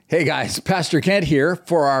Hey guys, Pastor Kent here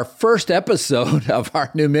for our first episode of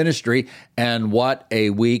our new ministry, and what a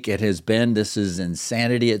week it has been. This is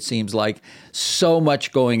insanity, it seems like. So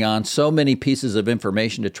much going on, so many pieces of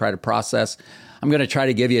information to try to process. I'm going to try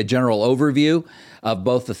to give you a general overview of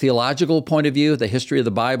both the theological point of view, the history of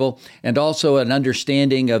the Bible, and also an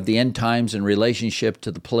understanding of the end times in relationship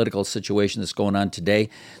to the political situation that's going on today.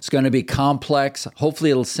 It's going to be complex.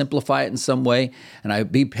 Hopefully it'll simplify it in some way.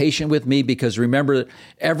 And be patient with me, because remember,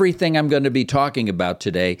 everything I'm going to be talking about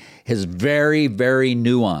today is very, very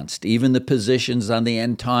nuanced. Even the positions on the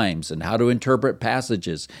end times and how to interpret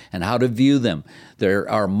passages and how to view them. There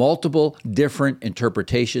are multiple different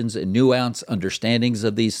interpretations and nuanced understandings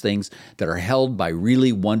of these things that are held by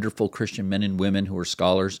really wonderful Christian men and women who are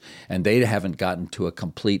scholars, and they haven't gotten to a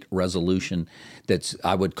complete resolution that's,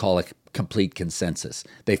 I would call, a complete consensus.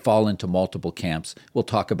 They fall into multiple camps. We'll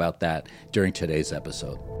talk about that during today's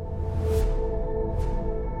episode.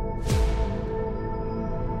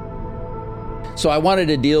 So I wanted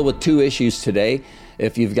to deal with two issues today,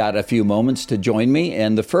 if you've got a few moments to join me.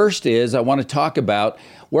 And the first is, I want to talk about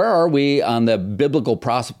where are we on the biblical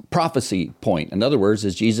prophecy point? In other words,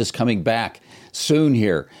 is Jesus coming back soon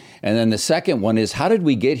here? And then the second one is, how did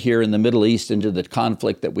we get here in the Middle East into the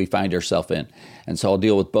conflict that we find ourselves in? And so I'll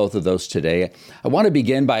deal with both of those today. I want to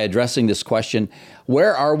begin by addressing this question: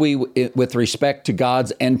 where are we with respect to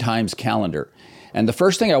God's end times calendar? And the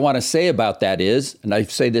first thing I want to say about that is, and I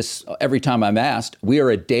say this every time I'm asked, we are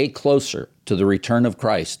a day closer to the return of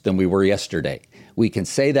Christ than we were yesterday. We can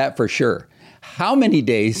say that for sure. How many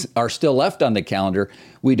days are still left on the calendar,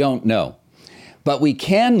 we don't know. But we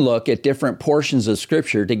can look at different portions of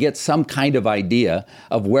Scripture to get some kind of idea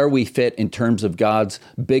of where we fit in terms of God's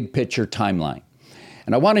big picture timeline.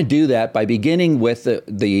 And I want to do that by beginning with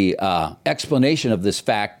the explanation of this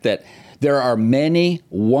fact that there are many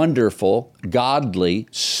wonderful, godly,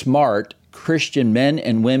 smart Christian men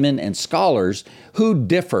and women and scholars who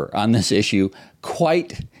differ on this issue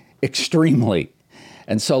quite extremely.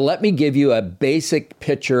 And so let me give you a basic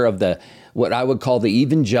picture of what I would call the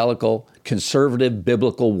evangelical, conservative,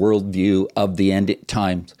 biblical worldview of the end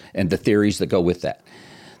times and the theories that go with that.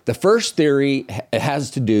 The first theory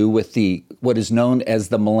has to do with what is known as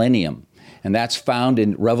the millennium, and that's found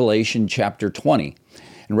in Revelation chapter 20.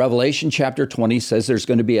 And Revelation chapter 20 says there's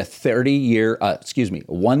going to be a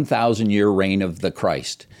 1,000-year reign of the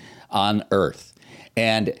Christ on earth.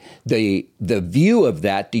 And the view of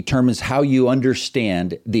that determines how you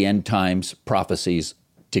understand the end times prophecies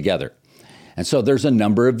together. And so there's a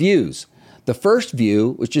number of views. The first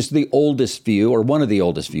view, which is the oldest view, or one of the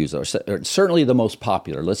oldest views, or certainly the most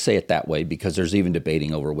popular, let's say it that way, because there's even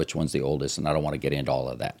debating over which one's the oldest, and I don't want to get into all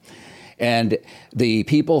of that. And the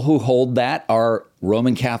people who hold that are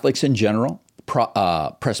Roman Catholics in general,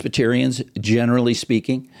 Presbyterians generally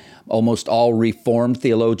speaking. Almost all Reformed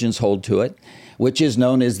theologians hold to it, which is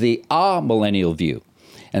known as the amillennial view.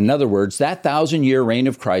 In other words, that 1,000-year reign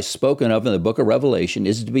of Christ spoken of in the book of Revelation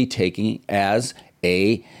is to be taken as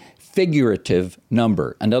a figurative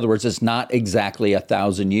number. In other words, it's not exactly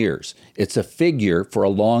 1,000 years. It's a figure for a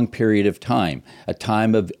long period of time,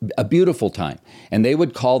 a beautiful time. And they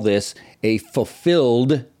would call this a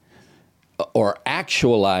fulfilled or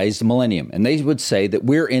actualized millennium. And they would say that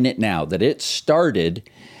we're in it now, that it started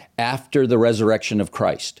after the resurrection of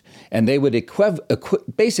Christ. And they would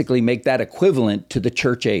basically make that equivalent to the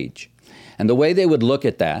church age. And the way they would look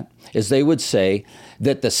at that is they would say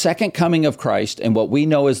that the second coming of Christ and what we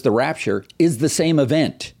know as the rapture is the same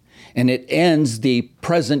event. And it ends the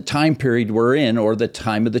present time period we're in, or the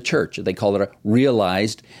time of the church. They call it a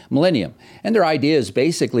realized millennium. And their idea is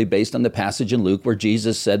basically based on the passage in Luke where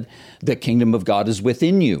Jesus said, the kingdom of God is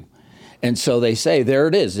within you. And so they say, there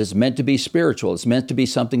it is. It's meant to be spiritual. It's meant to be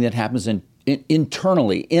something that happens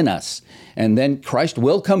internally in us. And then Christ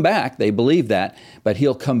will come back. They believe that. But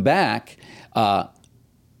he'll come back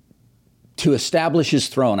to establish his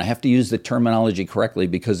throne. I have to use the terminology correctly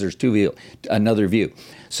because there's another view.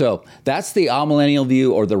 So that's the amillennial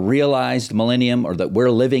view, or the realized millennium, or that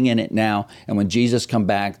we're living in it now. And when Jesus comes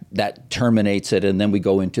back, that terminates it. And then we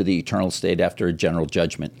go into the eternal state after a general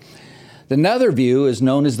judgment. Another view is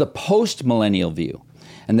known as the post-millennial view.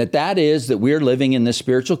 And that is that we're living in this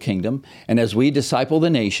spiritual kingdom, and as we disciple the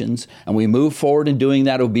nations, and we move forward in doing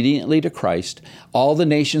that obediently to Christ, all the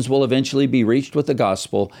nations will eventually be reached with the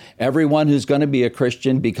gospel. Everyone who's going to be a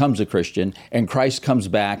Christian becomes a Christian, and Christ comes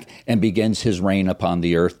back and begins his reign upon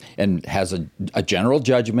the earth, and has a general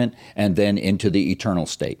judgment, and then into the eternal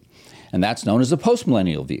state. And that's known as the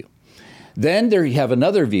postmillennial view. Then there you have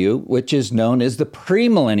another view, which is known as the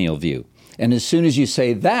premillennial view. And as soon as you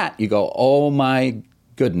say that, you go, oh my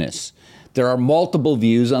goodness, There are multiple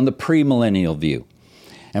views on the premillennial view.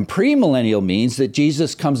 And premillennial means that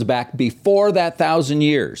Jesus comes back before that 1,000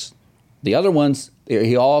 years. The other ones,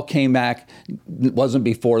 he all came back, it wasn't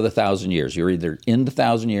before the 1,000 years. You're either in the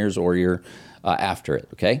 1,000 years or you're after it,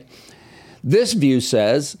 okay? This view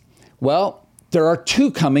says, well, there are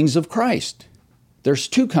two comings of Christ. There's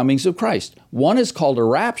two comings of Christ. One is called a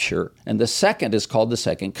rapture, and the second is called the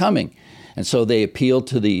second coming. And so they appeal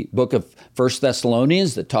to the book of 1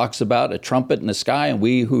 Thessalonians that talks about a trumpet in the sky, and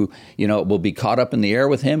we who, will be caught up in the air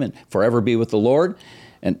with him and forever be with the Lord.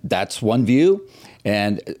 And that's one view.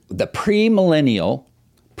 And the premillennial,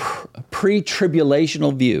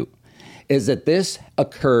 pre-tribulational view is that this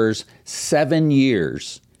occurs 7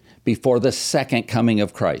 years before the second coming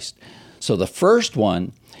of Christ. So the first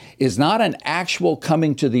one is not an actual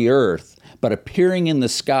coming to the earth, but appearing in the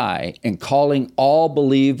sky and calling all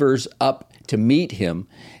believers up to meet him,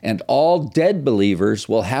 and all dead believers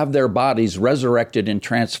will have their bodies resurrected and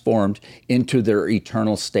transformed into their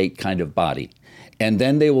eternal state kind of body. And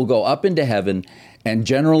then they will go up into heaven. And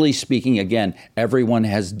generally speaking, again, everyone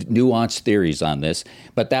has nuanced theories on this,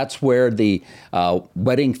 but that's where the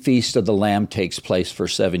wedding feast of the Lamb takes place for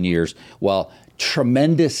 7 years, while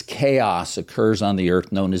tremendous chaos occurs on the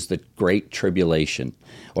earth known as the Great Tribulation,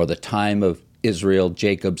 or the time of Israel,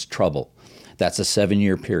 Jacob's trouble. That's a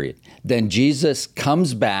 7-year period. Then Jesus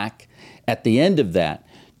comes back at the end of that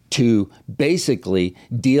to basically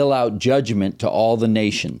deal out judgment to all the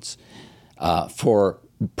nations for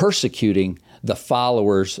persecuting the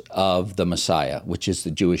followers of the Messiah, which is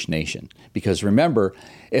the Jewish nation. Because remember,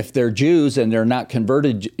 if they're Jews and they're not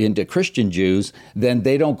converted into Christian Jews, then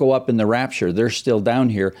they don't go up in the rapture. They're still down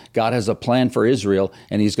here. God has a plan for Israel,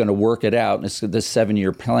 and he's going to work it out. And this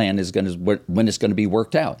 7-year plan is when it's going to be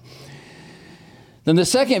worked out. Then the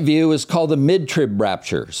second view is called the mid-trib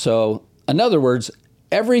rapture. So in other words,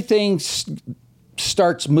 everything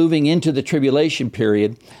starts moving into the tribulation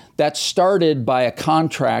period. That's started by a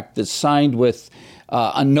contract that's signed with,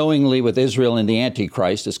 unknowingly with Israel and the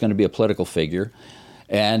Antichrist. It's going to be a political figure.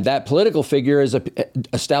 And that political figure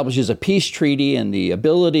establishes a peace treaty and the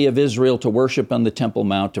ability of Israel to worship on the Temple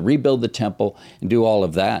Mount, to rebuild the temple and do all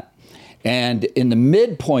of that. And in the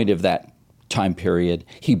midpoint of that time period,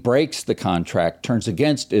 he breaks the contract, turns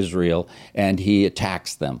against Israel, and he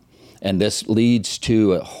attacks them. And this leads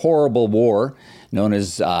to a horrible war known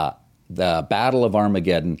as the Battle of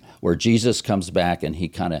Armageddon, where Jesus comes back and he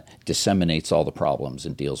kind of disseminates all the problems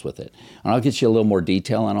and deals with it. And I'll get you a little more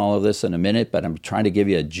detail on all of this in a minute, but I'm trying to give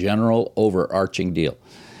you a general overarching deal.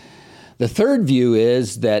 The third view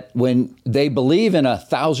is that when they believe in a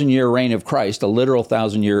 1,000-year reign of Christ, a literal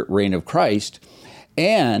 1,000-year reign of Christ,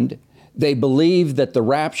 and they believe that the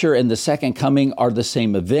rapture and the second coming are the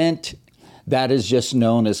same event, that is just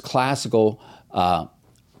known as classical,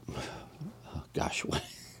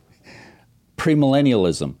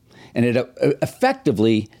 premillennialism. And it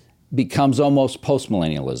effectively becomes almost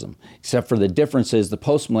postmillennialism, except for the difference is the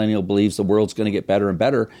postmillennial believes the world's going to get better and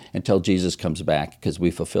better until Jesus comes back, because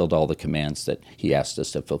we fulfilled all the commands that he asked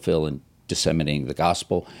us to fulfill in disseminating the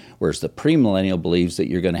gospel, whereas the premillennial believes that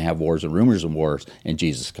you're going to have wars and rumors of wars and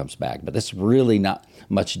Jesus comes back. But that's really not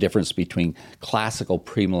much difference between classical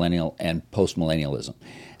premillennial and postmillennialism.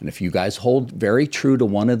 And if you guys hold very true to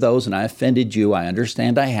one of those and I offended you, I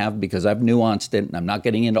understand I have, because I've nuanced it and I'm not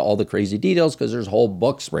getting into all the crazy details because there's whole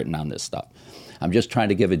books written on this stuff. I'm just trying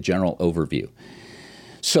to give a general overview.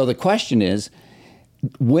 So the question is,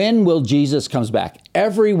 when will Jesus comes back?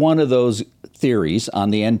 Every one of those theories on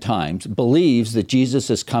the end times believes that Jesus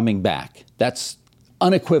is coming back. That's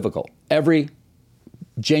unequivocal. Every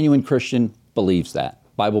genuine Christian believes that.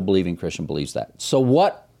 Bible-believing Christian believes that. So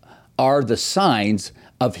what are the signs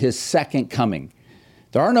of his second coming?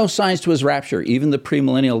 There are no signs to his rapture. Even the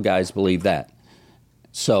premillennial guys believe that.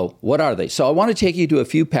 So what are they? So I want to take you to a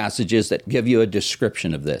few passages that give you a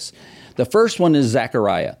description of this. The first one is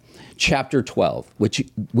Zechariah chapter 12, which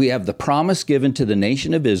we have the promise given to the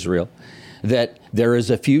nation of Israel that there is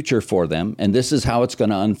a future for them, and this is how it's going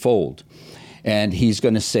to unfold. And he's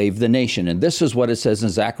going to save the nation. And this is what it says in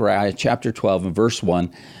Zechariah chapter 12 and verse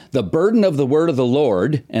 1. The burden of the word of the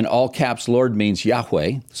Lord, and all caps Lord means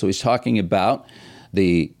Yahweh. So he's talking about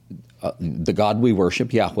the God we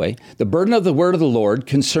worship, Yahweh. The burden of the word of the Lord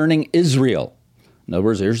concerning Israel. In other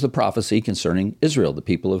words, here's the prophecy concerning Israel, the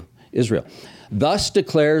people of Israel. Thus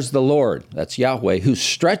declares the Lord, that's Yahweh, who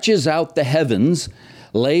stretches out the heavens,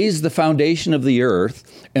 lays the foundation of the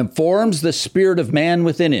earth, and forms the spirit of man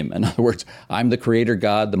within him. In other words, I'm the creator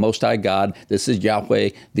God, the most high God. This is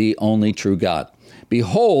Yahweh, the only true God.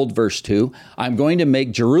 Behold, verse 2, I'm going to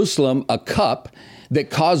make Jerusalem a cup that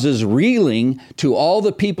causes reeling to all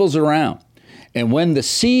the peoples around. And when the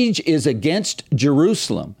siege is against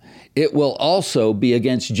Jerusalem, it will also be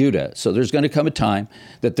against Judah. So there's going to come a time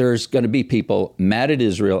that there's going to be people mad at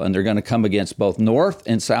Israel, and they're going to come against both North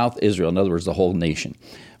and South Israel. In other words, the whole nation.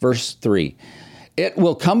 Verse 3, it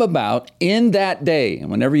will come about in that day. And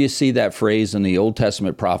whenever you see that phrase in the Old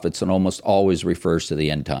Testament prophets, it almost always refers to the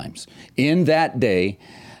end times. In that day,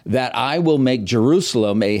 that I will make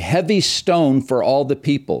Jerusalem a heavy stone for all the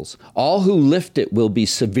peoples. All who lift it will be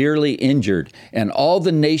severely injured, and all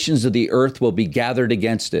the nations of the earth will be gathered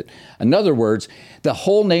against it. In other words, the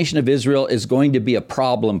whole nation of Israel is going to be a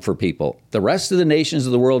problem for people. The rest of the nations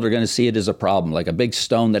of the world are going to see it as a problem, like a big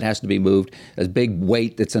stone that has to be moved, a big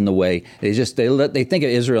weight that's in the way. They think of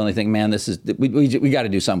Israel and they think, man, we got to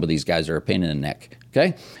do something with these guys. They're a pain in the neck.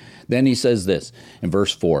 Okay? Then he says this in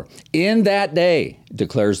verse 4, in that day,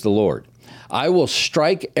 declares the Lord, I will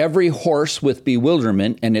strike every horse with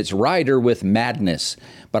bewilderment and its rider with madness,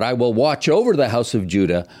 but I will watch over the house of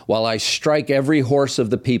Judah while I strike every horse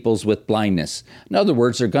of the peoples with blindness. In other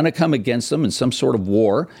words, they're going to come against them in some sort of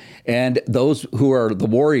war, and those who are the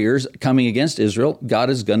warriors coming against Israel, God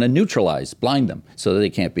is going to neutralize, blind them, so that they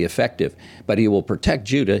can't be effective. But he will protect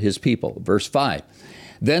Judah, his people. Verse 5.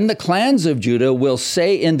 Then the clans of Judah will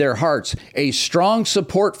say in their hearts, a strong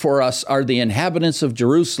support for us are the inhabitants of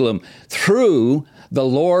Jerusalem through the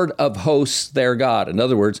Lord of hosts, their God. In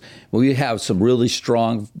other words, we have some really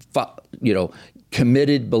strong,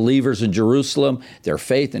 committed believers in Jerusalem. Their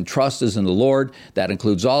faith and trust is in the Lord. That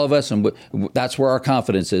includes all of us, and that's where our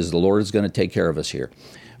confidence is. The Lord is going to take care of us here.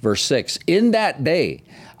 Verse 6, in that day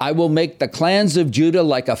I will make the clans of Judah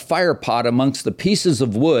like a fire pot amongst the pieces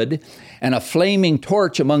of wood and a flaming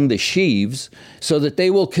torch among the sheaves, so that they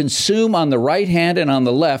will consume on the right hand and on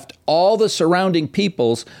the left all the surrounding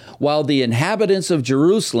peoples, while the inhabitants of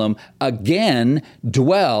Jerusalem again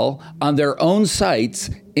dwell on their own sites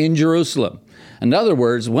in Jerusalem. In other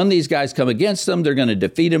words, when these guys come against them, they're going to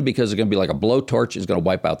defeat them because it's going to be like a blowtorch. It's going to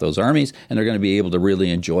wipe out those armies, and they're going to be able to really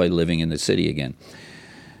enjoy living in the city again.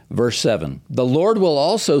 Verse 7, the Lord will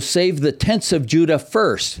also save the tents of Judah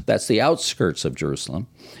first, that's the outskirts of Jerusalem,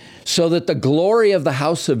 so that the glory of the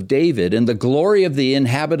house of David and the glory of the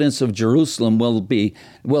inhabitants of Jerusalem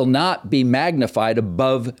will not be magnified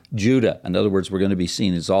above Judah. In other words, we're going to be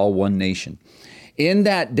seen as all one nation. In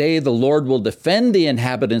that day, the Lord will defend the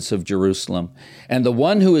inhabitants of Jerusalem, and the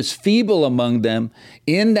one who is feeble among them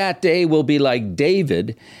in that day will be like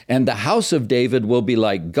David, and the house of David will be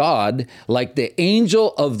like God, like the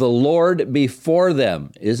angel of the Lord before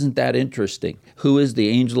them. Isn't that interesting? Who is the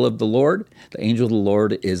angel of the Lord? The angel of the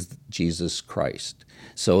Lord is Jesus Christ.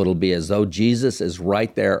 So it'll be as though Jesus is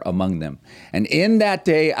right there among them. And in that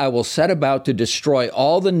day, I will set about to destroy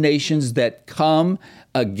all the nations that come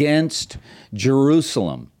against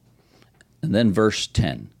Jerusalem. And then verse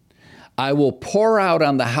 10, I will pour out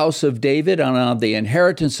on the house of David and on the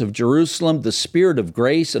inheritance of Jerusalem the spirit of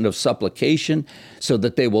grace and of supplication, so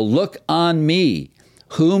that they will look on me,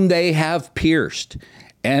 whom they have pierced,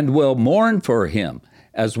 and will mourn for him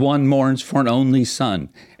as one mourns for an only son,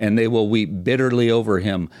 and they will weep bitterly over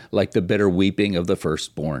him like the bitter weeping of the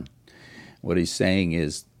firstborn. What he's saying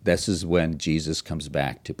is, this is when Jesus comes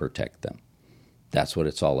back to protect them. That's what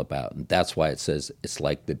it's all about. And that's why it says it's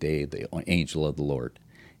like the day the angel of the Lord.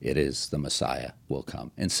 It is the Messiah will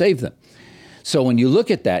come and save them. So when you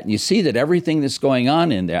look at that and you see that everything that's going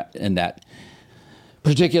on in that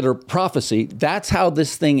particular prophecy, that's how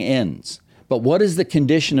this thing ends. But what is the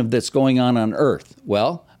condition of that's going on earth?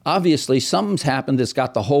 Well, obviously something's happened that's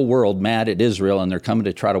got the whole world mad at Israel, and they're coming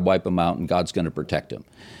to try to wipe them out, and God's going to protect them.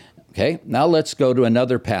 Okay, now let's go to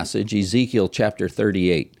another passage, Ezekiel chapter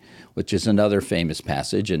 38. Which is another famous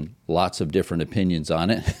passage, and lots of different opinions on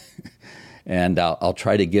it. And I'll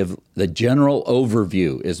try to give the general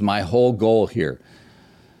overview is my whole goal here.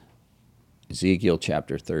 Ezekiel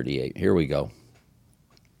chapter 38. Here we go.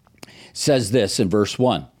 It says this in verse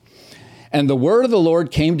 1. And the word of the Lord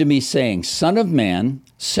came to me, saying, Son of man,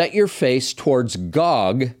 set your face towards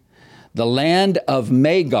Gog, the land of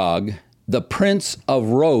Magog, the prince of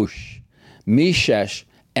Rosh, Meshech,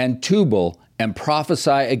 and Tubal, and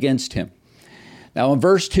prophesy against him. Now in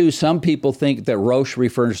verse 2, some people think that Rosh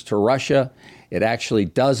refers to Russia. It actually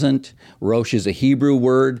doesn't. Rosh is a Hebrew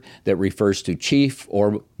word that refers to chief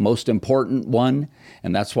or most important one.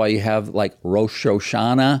 And that's why you have like Rosh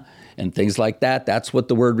Hashanah and things like that. That's what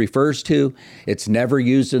the word refers to. It's never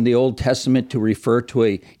used in the Old Testament to refer to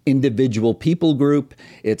a individual people group.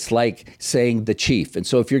 It's like saying the chief. And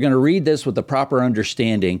so if you're going to read this with the proper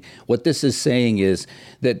understanding, what this is saying is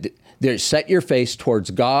that set your face towards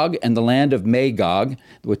Gog and the land of Magog,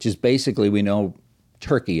 which is basically, we know,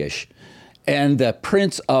 Turkey-ish. And the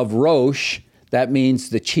prince of Rosh, that means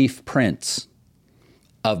the chief prince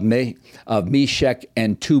of Meshech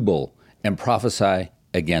and Tubal, and prophesy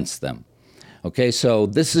against them. Okay, so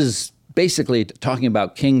this is basically talking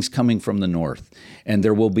about kings coming from the north, and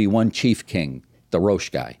there will be one chief king, the Rosh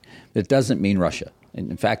guy. It doesn't mean Russia.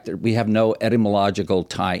 In fact, we have no etymological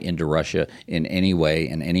tie into Russia in any way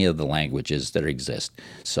in any of the languages that exist.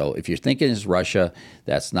 So if you're thinking it's Russia,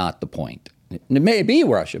 that's not the point. It may be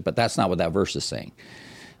Russia, but that's not what that verse is saying.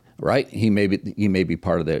 Right? He may be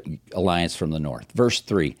part of the alliance from the north. Verse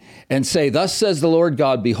 3, and say, thus says the Lord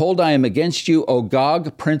God, behold, I am against you, O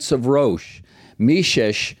Gog, prince of Rosh,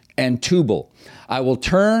 Meshech, and Tubal. I will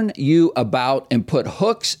turn you about and put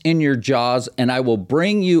hooks in your jaws, and I will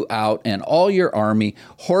bring you out and all your army,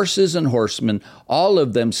 horses and horsemen, all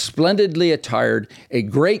of them splendidly attired, a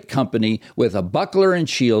great company with a buckler and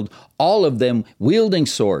shield, all of them wielding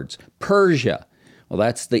swords. Persia. Well,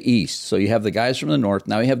 that's the east. So you have the guys from the north.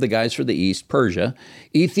 Now you have the guys for the east, Persia.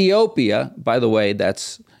 Ethiopia, by the way,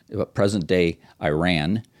 that's present-day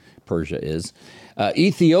Iran, Persia is.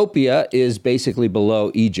 Ethiopia is basically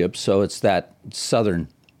below Egypt, so it's that southern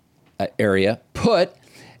area. Put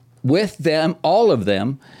with them, all of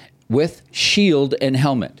them, with shield and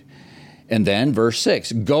helmet. And then verse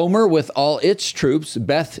 6, Gomer with all its troops,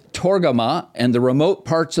 Beth Togarmah, and the remote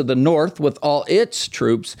parts of the north with all its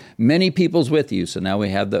troops, many peoples with you. So now we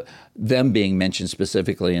have them being mentioned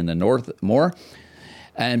specifically in the north more.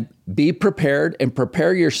 And be prepared and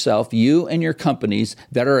prepare yourself, you and your companies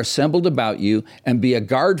that are assembled about you, and be a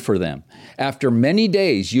guard for them. After many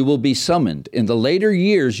days you will be summoned. In the later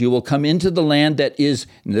years you will come into the land that is,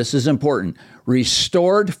 and this is important,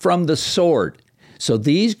 restored from the sword. So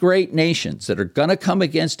these great nations that are going to come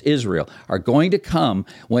against Israel are going to come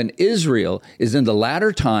when Israel is in the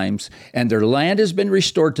latter times and their land has been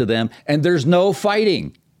restored to them and there's no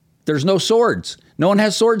fighting. There's no swords. No one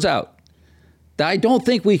has swords out. I don't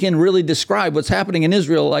think we can really describe what's happening in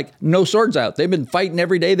Israel like no swords out. They've been fighting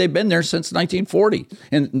every day. They've been there since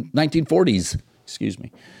 1940s. Excuse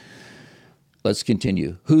me. Let's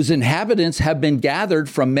continue. Whose inhabitants have been gathered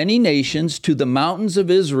from many nations to the mountains of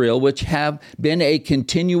Israel, which have been a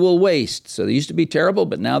continual waste. So they used to be terrible,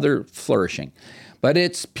 but now they're flourishing. But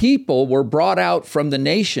its people were brought out from the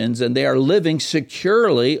nations, and they are living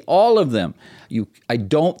securely, all of them. I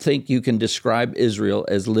don't think you can describe Israel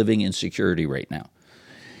as living in security right now.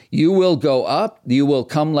 You will go up, you will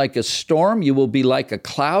come like a storm, you will be like a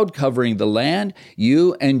cloud covering the land,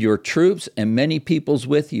 you and your troops and many peoples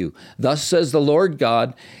with you. Thus says the Lord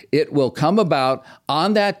God, it will come about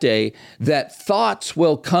on that day that thoughts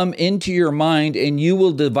will come into your mind, and you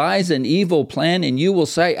will devise an evil plan, and you will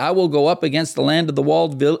say, I will go up against the land of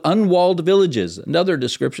the unwalled villages. Another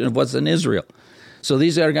description of what's in Israel. So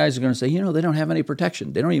these other guys are going to say, they don't have any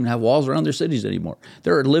protection. They don't even have walls around their cities anymore.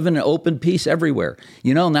 They're living in open peace everywhere.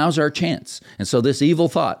 Now's our chance. And so this evil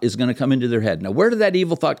thought is going to come into their head. Now, where did that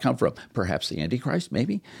evil thought come from? Perhaps the Antichrist,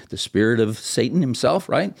 maybe? The spirit of Satan himself,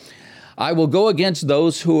 right? I will go against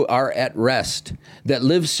those who are at rest, that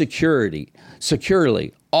live securely,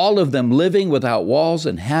 all of them living without walls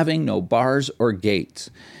and having no bars or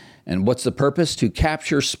gates. And what's the purpose? To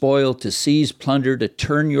capture spoil, to seize plunder, to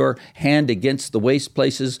turn your hand against the waste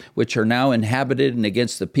places which are now inhabited, and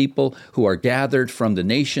against the people who are gathered from the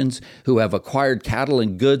nations, who have acquired cattle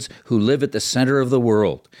and goods, who live at the center of the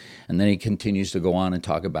world. And then he continues to go on and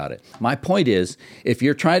talk about it. My point is, if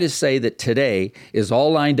you're trying to say that today is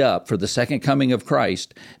all lined up for the second coming of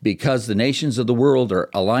Christ because the nations of the world are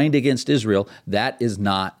aligned against Israel, that is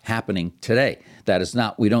not happening today. That is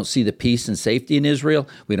not, we don't see the peace and safety in Israel.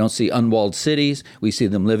 We don't see unwalled cities. We see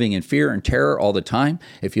them living in fear and terror all the time.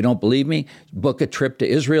 If you don't believe me, book a trip to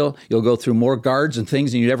Israel. You'll go through more guards and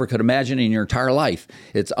things than you ever could imagine in your entire life.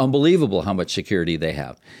 It's unbelievable how much security they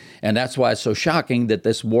have. And that's why it's so shocking that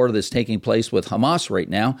this war that's taking place with Hamas right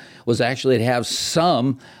now was actually to have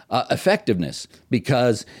some effectiveness,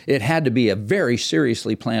 because it had to be a very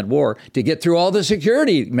seriously planned war to get through all the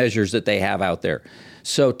security measures that they have out there.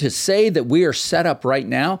 So to say that we are set up right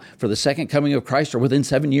now for the second coming of Christ or within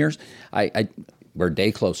 7 years, we're a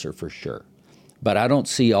day closer for sure. But I don't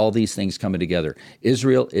see all these things coming together.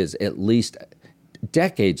 Israel is at least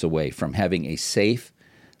decades away from having a safe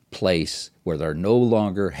place where they no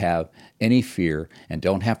longer have any fear and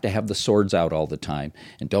don't have to have the swords out all the time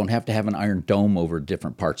and don't have to have an iron dome over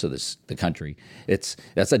different parts of the country.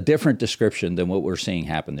 That's a different description than what we're seeing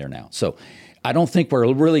happen there now. So I don't think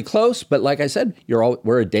we're really close, but like I said,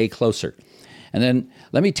 we're a day closer. And then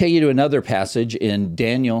let me take you to another passage in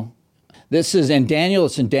Daniel. This is in Daniel.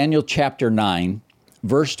 It's in Daniel chapter 9,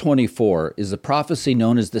 verse 24, is the prophecy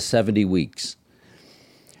known as the 70 weeks.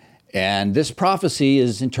 And this prophecy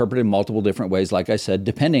is interpreted in multiple different ways, like I said,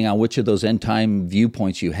 depending on which of those end time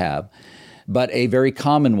viewpoints you have. But a very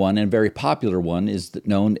common one and very popular one is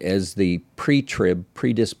known as the pre-trib,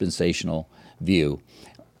 predispensational view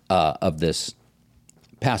of this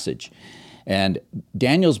passage. And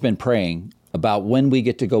Daniel's been praying about when we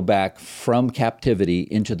get to go back from captivity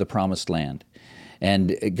into the promised land.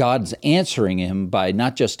 And God's answering him by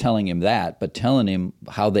not just telling him that, but telling him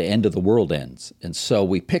how the end of the world ends. And so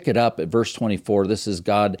we pick it up at verse 24. This is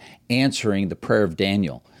God answering the prayer of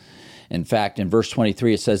Daniel. In fact, in verse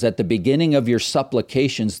 23, it says, "At the beginning of your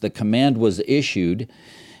supplications, the command was issued,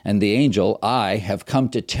 and the angel, I have come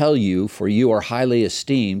to tell you, for you are highly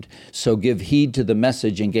esteemed, so give heed to the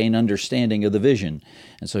message and gain understanding of the vision."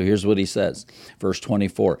 And so here's what he says, verse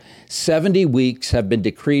 24, 70 weeks have been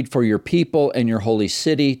decreed for your people and your holy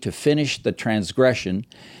city to finish the transgression,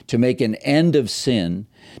 to make an end of sin,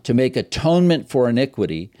 to make atonement for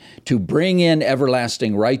iniquity, to bring in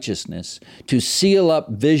everlasting righteousness, to seal up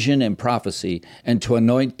vision and prophecy, and to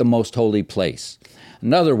anoint the most holy place.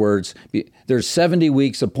 In other words, there's 70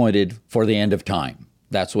 weeks appointed for the end of time.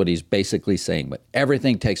 That's what he's basically saying, but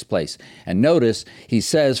everything takes place. And notice, he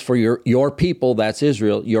says, for your people, that's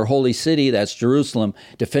Israel, your holy city, that's Jerusalem,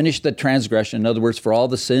 to finish the transgression. In other words, for all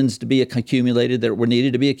the sins to be accumulated that were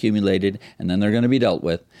needed to be accumulated, and then they're going to be dealt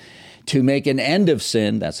with. To make an end of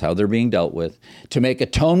sin, that's how they're being dealt with. To make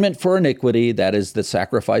atonement for iniquity, that is the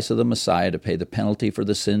sacrifice of the Messiah to pay the penalty for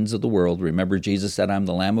the sins of the world. Remember, Jesus said, I'm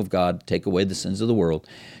the Lamb of God, to take away the sins of the world.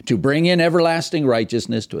 To bring in everlasting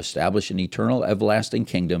righteousness, to establish an eternal, everlasting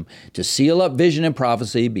kingdom. To seal up vision and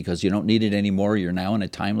prophecy, because you don't need it anymore. You're now in a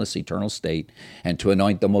timeless, eternal state. And to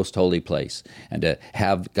anoint the most holy place. And to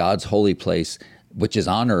have God's holy place, which is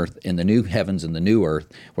on earth, in the new heavens and the new earth,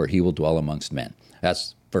 where he will dwell amongst men.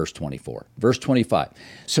 That's verse 24. Verse 25.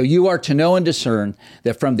 So you are to know and discern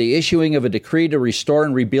that from the issuing of a decree to restore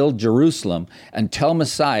and rebuild Jerusalem until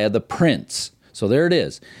Messiah, the Prince. So there it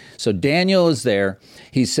is. So Daniel is there.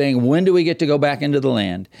 He's saying, when do we get to go back into the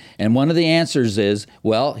land? And one of the answers is,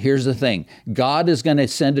 well, here's the thing. God is going to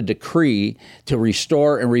send a decree to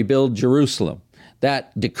restore and rebuild Jerusalem.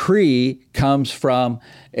 That decree comes from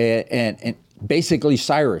basically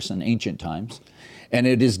Cyrus in ancient times. And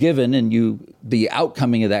it is given, and the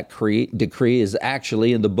outcoming of that decree is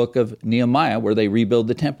actually in the book of Nehemiah, where they rebuild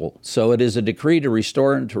the temple. So it is a decree to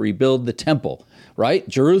restore and to rebuild the temple, right?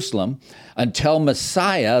 Jerusalem, until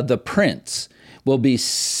Messiah, the Prince, will be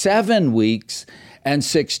 7 weeks and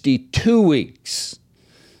 62 weeks.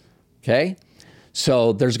 Okay?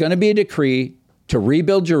 So there's going to be a decree to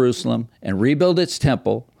rebuild Jerusalem and rebuild its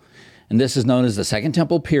temple. And this is known as the Second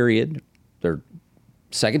Temple period. The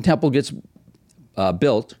Second Temple gets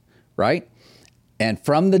built, right? And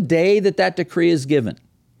from the day that that decree is given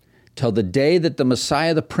till the day that the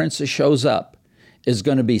Messiah, the Prince, shows up is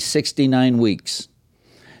going to be 69 weeks.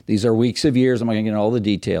 These are weeks of years. I'm not going to get into all the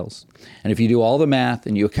details. And if you do all the math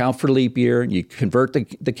and you account for leap year and you convert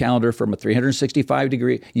the calendar from a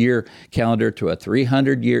 365-degree year calendar to a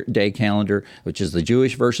 300-day calendar, which is the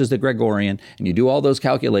Jewish versus the Gregorian, and you do all those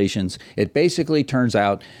calculations, it basically turns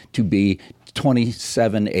out to be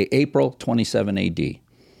April 27 AD.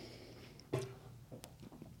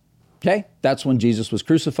 Okay, that's when Jesus was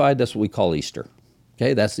crucified. That's what we call Easter.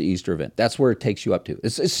 Okay, that's the Easter event. That's where it takes you up to.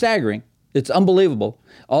 It's staggering. It's unbelievable.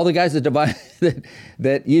 All the guys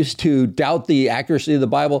that used to doubt the accuracy of the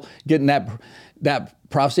Bible, getting that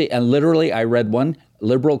prophecy, and literally I read one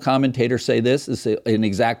liberal commentator say this is an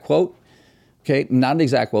exact quote. Okay, not an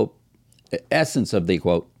exact quote, essence of the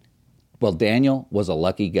quote. Well, Daniel was a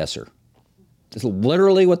lucky guesser. It's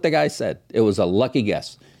literally what the guy said. It was a lucky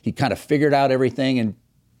guess. He kind of figured out everything and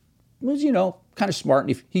was, kind of smart.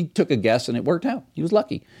 And he took a guess and it worked out. He was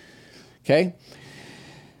lucky. Okay?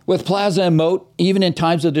 With plaza and moat, even in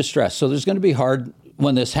times of distress. So there's going to be hard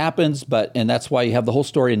when this happens, and that's why you have the whole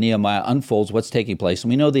story of Nehemiah unfolds what's taking place. And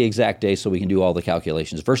we know the exact day so we can do all the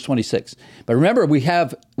calculations. Verse 26. But remember, we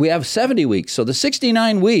have 70 weeks. So the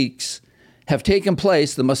 69 weeks have taken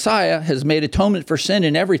place. The Messiah has made atonement for sin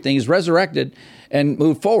and everything. He's resurrected and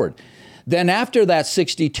moved forward. Then after that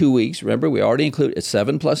 62 weeks, remember we already included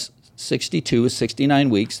 7 plus 62 is 69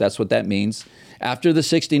 weeks. That's what that means. After the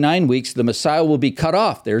 69 weeks, the Messiah will be cut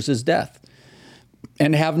off. There's his death.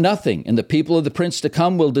 And have nothing. And the people of the prince to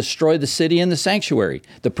come will destroy the city and the sanctuary.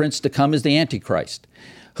 The prince to come is the Antichrist.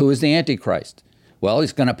 Who is the Antichrist? Well,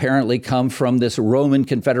 he's going to apparently come from this Roman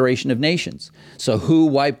Confederation of Nations. So who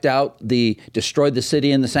destroyed the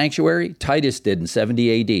city and the sanctuary? Titus did in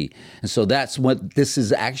 70 AD. And so that's what this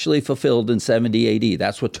is actually fulfilled in 70 AD.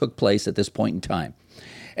 That's what took place at this point in time.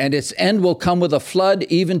 And its end will come with a flood.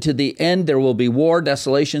 Even to the end, there will be war.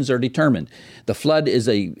 Desolations are determined. The flood is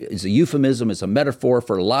a euphemism. It's a metaphor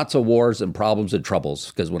for lots of wars and problems and troubles.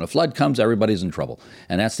 Because when a flood comes, everybody's in trouble.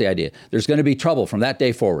 And that's the idea. There's going to be trouble from that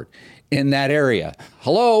day forward in that area.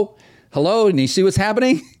 Hello? And you see what's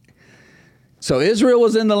happening? So Israel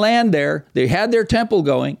was in the land there. They had their temple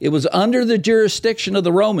going. It was under the jurisdiction of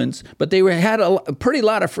the Romans, but they had a pretty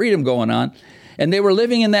lot of freedom going on. And they were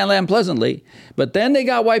living in that land pleasantly. But then they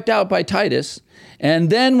got wiped out by Titus. And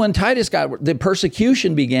then when Titus the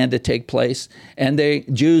persecution began to take place, and the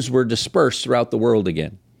Jews were dispersed throughout the world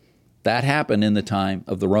again. That happened in the time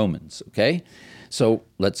of the Romans, okay? So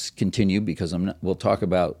let's continue, because we'll talk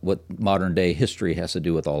about what modern day history has to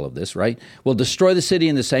do with all of this, right? We'll destroy the city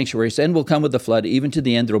and the sanctuaries, and will come with the flood. Even to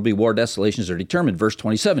the end, there will be war. Desolations are determined. Verse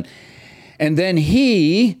 27. And then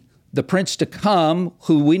he, the prince to come,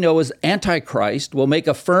 who we know as Antichrist, will make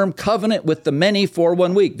a firm covenant with the many for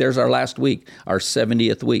 1 week. There's our last week, our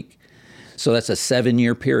 70th week. So that's a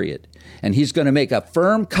 7-year period. And he's going to make a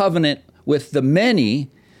firm covenant with the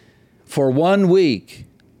many for 1 week.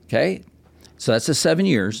 Okay? So that's the 7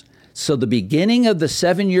 years. So the beginning of the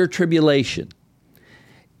 7-year tribulation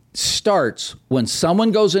starts when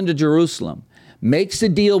someone goes into Jerusalem, makes a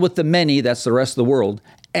deal with the many, that's the rest of the world,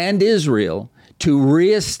 and Israel, to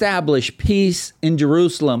reestablish peace in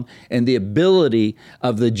Jerusalem and the ability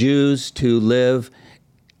of the Jews to live,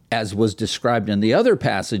 as was described in the other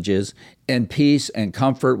passages, in peace and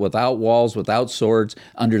comfort, without walls, without swords,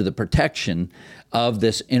 under the protection of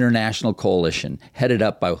this international coalition headed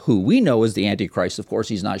up by who we know as the Antichrist. Of course,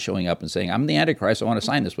 he's not showing up and saying, I'm the Antichrist, I want to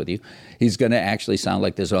sign this with you. He's going to actually sound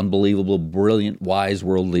like this unbelievable, brilliant, wise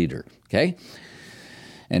world leader, okay?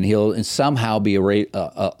 And he'll somehow be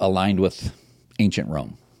aligned with ancient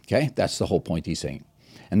Rome, okay? That's the whole point he's saying.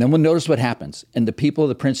 And then we'll notice what happens. And the people of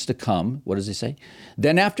the prince to come, what does he say?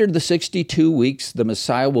 Then after the 62 weeks, the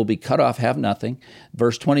Messiah will be cut off, have nothing.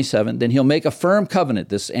 Verse 27, then he'll make a firm covenant.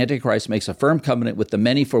 This Antichrist makes a firm covenant with the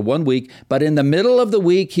many for 1 week. But in the middle of the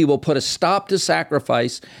week, he will put a stop to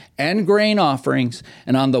sacrifice and grain offerings.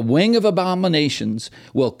 And on the wing of abominations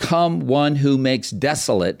will come one who makes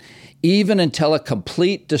desolate, even until a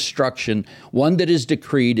complete destruction, one that is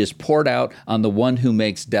decreed, is poured out on the one who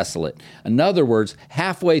makes desolate. In other words,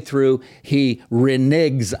 halfway through, he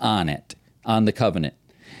reneges on it, on the covenant.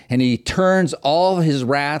 And he turns all his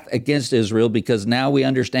wrath against Israel, because now we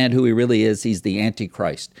understand who he really is. He's the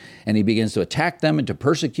Antichrist. And he begins to attack them and to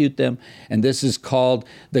persecute them. And this is called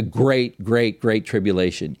the great, great, great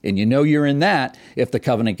tribulation. And you know you're in that if the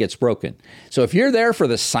covenant gets broken. So if you're there for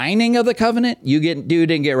the signing of the covenant, you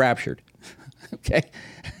didn't get raptured. Okay?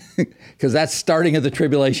 Because that's starting of the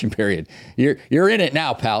tribulation period. You're in it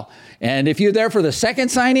now, pal. And if you're there for the second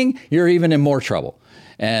signing, you're even in more trouble.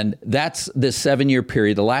 And that's this 7-year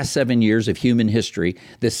period, the last 7 years of human history.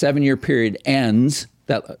 This 7-year period ends,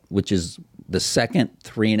 which is the second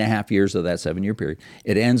 3.5 years of that 7-year period.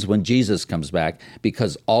 It ends when Jesus comes back,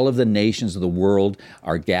 because all of the nations of the world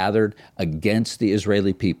are gathered against the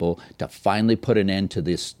Israeli people to finally put an end to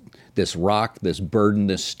this rock, this burden,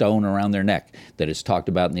 this stone around their neck that is talked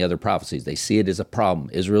about in the other prophecies. They see it as a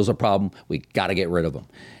problem. Israel's a problem. We got to get rid of them.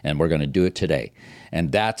 And we're going to do it today. And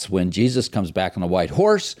that's when Jesus comes back on a white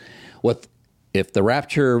horse. If the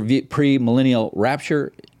rapture, pre-millennial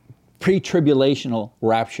rapture, pre-tribulational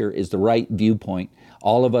rapture is the right viewpoint,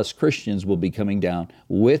 all of us Christians will be coming down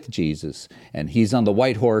with Jesus. And he's on the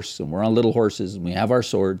white horse, and we're on little horses, and we have our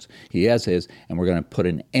swords. He has his, and we're going to put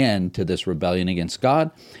an end to this rebellion against God.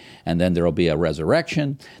 And then there will be a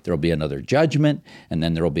resurrection, there will be another judgment, and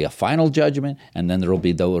then there will be a final judgment, and then there will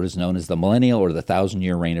be what is known as the millennial or the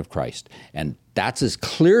 1,000-year reign of Christ. And that's as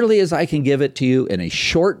clearly as I can give it to you in a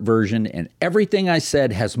short version, and everything I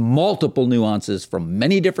said has multiple nuances from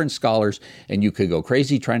many different scholars, and you could go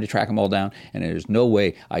crazy trying to track them all down, and there's no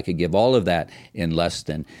way I could give all of that in less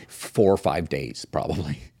than 4 or 5 days,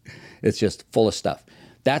 probably. It's just full of stuff.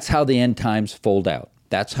 That's how the end times fold out.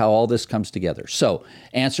 That's how all this comes together. So,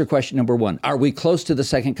 answer question number 1. Are we close to the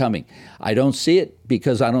second coming? I don't see it,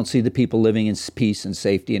 because I don't see the people living in peace and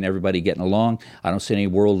safety and everybody getting along. I don't see any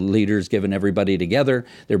world leaders giving everybody together.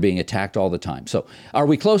 They're being attacked all the time. So, are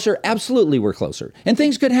we closer? Absolutely, we're closer. And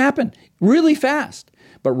things could happen really fast.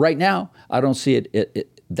 But right now, I don't see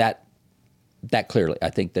it that clearly. I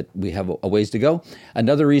think that we have a ways to go.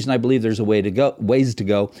 Another reason I believe there's ways to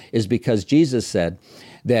go is because Jesus said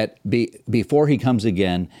that before he comes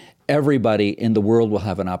again, everybody in the world will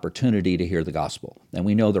have an opportunity to hear the gospel. And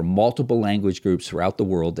we know there are multiple language groups throughout the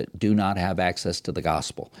world that do not have access to the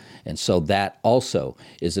gospel. And so that also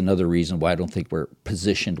is another reason why I don't think we're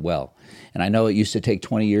positioned well. And I know it used to take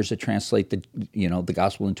 20 years to translate the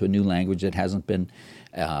gospel into a new language that hasn't been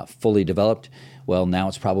fully developed. Well, now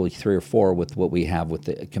it's probably 3 or 4 with what we have with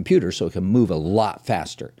the computer, so it can move a lot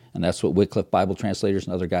faster. And that's what Wycliffe Bible translators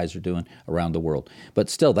and other guys are doing around the world. But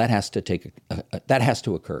still, that has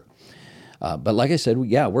to occur. But like I said,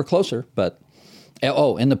 we're closer. But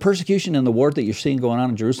and the persecution and the war that you're seeing going on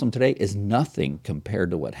in Jerusalem today is nothing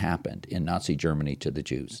compared to what happened in Nazi Germany to the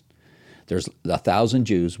Jews. There's 1,000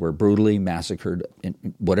 Jews were brutally massacred in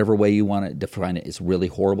whatever way you want to define it. It's really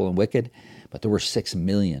horrible and wicked. But there were 6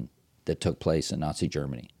 million that took place in Nazi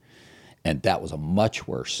Germany. And that was a much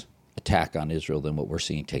worse attack on Israel than what we're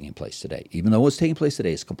seeing taking place today. Even though what's taking place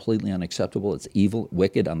today is completely unacceptable, it's evil,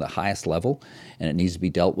 wicked on the highest level, and it needs to be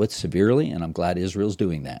dealt with severely, and I'm glad Israel's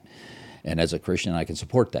doing that. And as a Christian, I can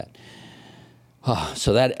support that.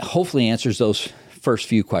 So that hopefully answers those first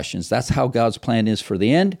few questions. That's how God's plan is for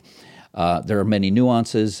the end. There are many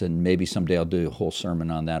nuances, and maybe someday I'll do a whole sermon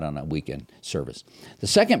on that on a weekend service. The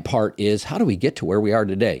second part is, how do we get to where we are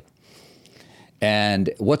today? And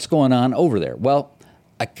what's going on over there? Well,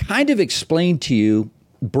 I kind of explained to you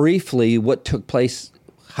briefly what took place,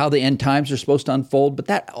 how the end times are supposed to unfold, but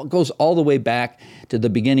that goes all the way back to the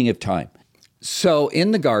beginning of time. So in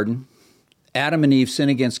the garden, Adam and Eve sin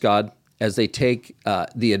against God as they take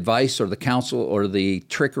the advice or the counsel or the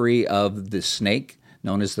trickery of the snake,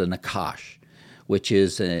 known as the Nakash, which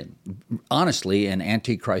is honestly an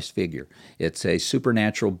antichrist figure. It's a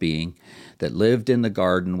supernatural being that lived in the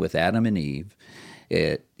garden with Adam and Eve.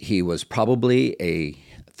 He was probably a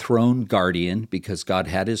throne guardian because God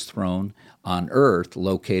had his throne on earth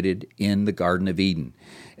located in the Garden of Eden.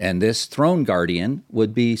 And this throne guardian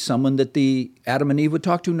would be someone that the Adam and Eve would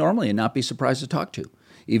talk to normally and not be surprised to talk to,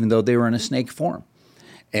 even though they were in a snake form.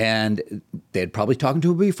 And they had probably talked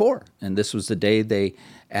to him before. And this was the day they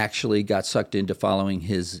actually got sucked into following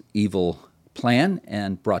his evil plan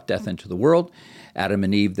and brought death into the world. Adam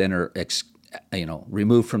and Eve then are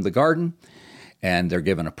removed from the garden. And they're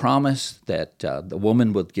given a promise that the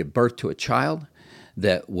woman would give birth to a child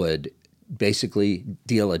that would basically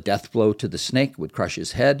deal a death blow to the snake, would crush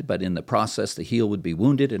his head, but in the process, the heel would be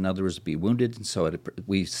wounded and others would be wounded. And so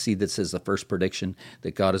we see this as the first prediction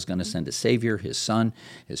that God is going to send a Savior, his son.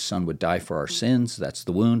 His son would die for our sins. That's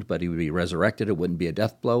the wound, but he would be resurrected. It wouldn't be a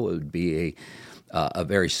death blow. It would be a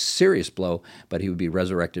very serious blow, but he would be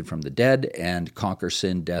resurrected from the dead and conquer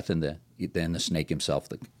sin, death, and then the snake himself,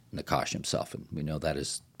 the Nakash himself. And we know that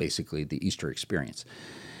is basically the Easter experience.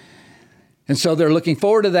 And so they're looking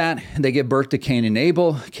forward to that. They give birth to Cain and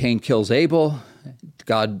Abel. Cain kills Abel.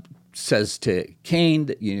 God says to Cain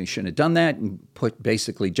that you shouldn't have done that, and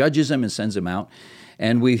basically judges him and sends him out.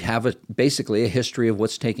 And we have basically a history of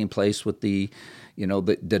what's taking place with the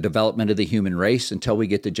development of the human race until we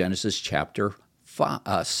get to Genesis chapter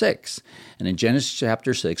 6. And in Genesis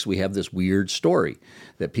chapter 6, we have this weird story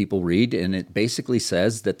that people read, and it basically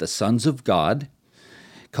says that the sons of God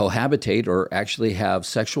cohabitate or actually have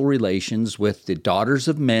sexual relations with the daughters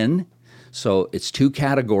of men. So it's 2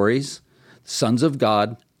 categories, sons of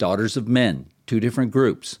God, daughters of men, 2 different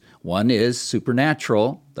groups. One is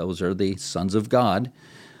supernatural. Those are the sons of God.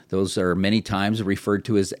 Those are many times referred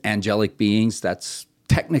to as angelic beings. That's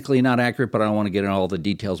technically not accurate, but I don't want to get into all the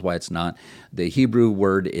details why it's not. The Hebrew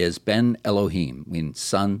word is Ben Elohim, meaning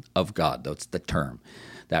son of God. That's the term.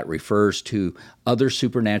 That refers to other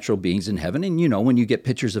supernatural beings in heaven. And, when you get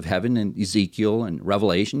pictures of heaven in Ezekiel and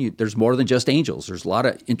Revelation, there's more than just angels. There's a lot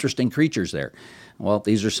of interesting creatures there. Well,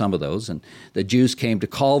 these are some of those. And the Jews came to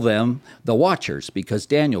call them the Watchers because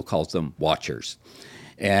Daniel calls them Watchers.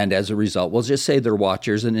 And as a result, we'll just say they're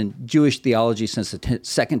Watchers. And in Jewish theology, since the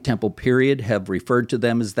Second Temple period, have referred to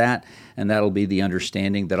them as that. And that'll be the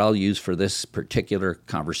understanding that I'll use for this particular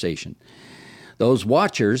conversation. Those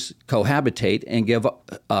Watchers cohabitate and give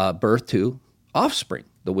birth to offspring.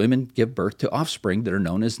 The women give birth to offspring that are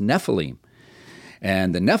known as Nephilim.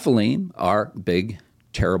 And the Nephilim are big,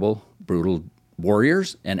 terrible, brutal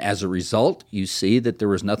warriors. And as a result, you see that there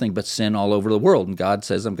was nothing but sin all over the world. And God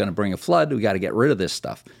says, I'm going to bring a flood. We got to get rid of this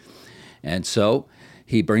stuff. And so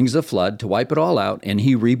he brings a flood to wipe it all out, and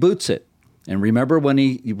he reboots it. And remember, when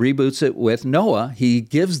he reboots it with Noah, he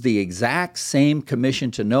gives the exact same commission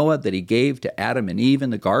to Noah that he gave to Adam and Eve in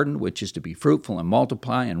the garden, which is to be fruitful and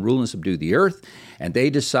multiply and rule and subdue the earth. And they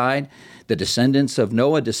decide, the descendants of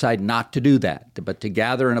Noah decide not to do that, but to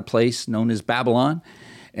gather in a place known as Babylon.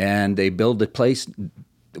 And they build a place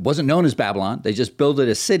It wasn't known as Babylon. They just built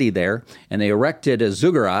a city there, and they erected a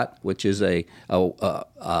ziggurat, which is a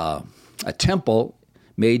temple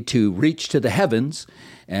made to reach to the heavens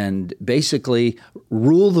and basically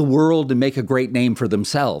rule the world and make a great name for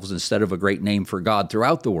themselves instead of a great name for God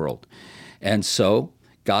throughout the world. And so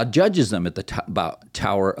God judges them at the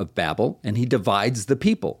Tower of Babel, and he divides the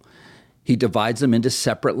people. He divides them into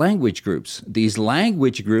separate language groups. These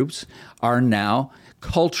language groups are now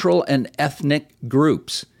cultural and ethnic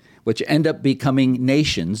groups, which end up becoming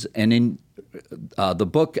nations. And in the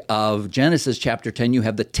book of Genesis, chapter 10, you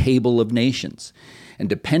have the Table of Nations. And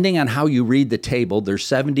depending on how you read the table, there's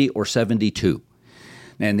 70 or 72.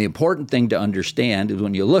 And the important thing to understand is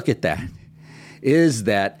when you look at that, is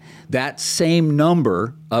that that same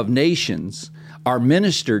number of nations are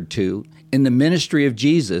ministered to in the ministry of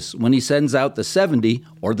Jesus when he sends out the 70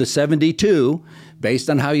 or the 72, based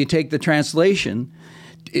on how you take the translation,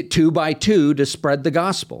 2 by 2 to spread the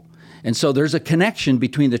gospel. And so there's a connection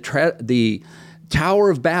between the Tower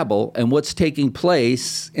of Babel and what's taking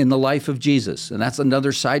place in the life of Jesus. And that's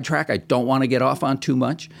another sidetrack I don't want to get off on too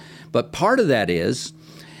much. But part of that is,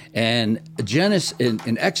 and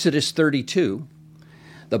in Exodus 32,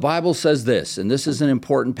 the Bible says this, and this is an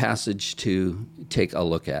important passage to take a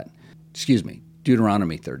look at.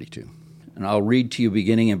 Deuteronomy 32. And I'll read to you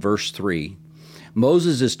beginning in verse 3.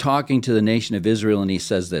 Moses is talking to the nation of Israel, and he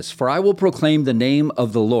says this, "For I will proclaim the name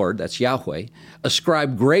of the Lord," that's Yahweh,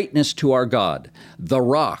 "ascribe greatness to our God, the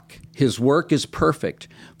rock. His work is perfect,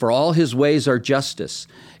 for all his ways are justice.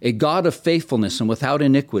 A God of faithfulness and without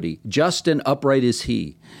iniquity, just and upright is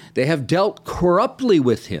he. They have dealt corruptly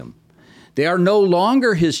with him. They are no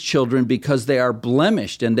longer his children because they are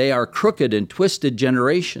blemished, and they are crooked and twisted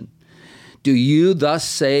generation. Do you thus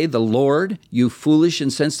say, the Lord, you foolish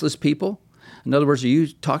and senseless people?" In other words, do you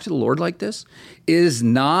talk to the Lord like this? "Is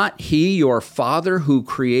not he your father who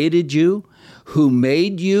created you, who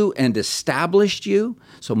made you and established you?"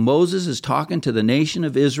 So Moses is talking to the nation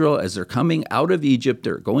of Israel as they're coming out of Egypt.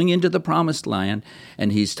 They're going into the promised land,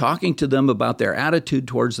 and he's talking to them about their attitude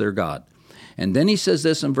towards their God. And then he says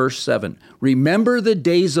this in verse 7, "Remember the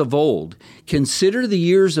days of old. Consider the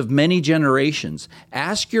years of many generations.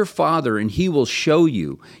 Ask your father, and he will show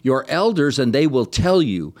you, your elders, and they will tell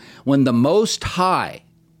you, when the Most High,"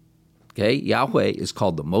 okay, Yahweh is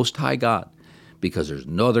called the Most High God because there's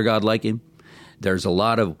no other God like him. There's a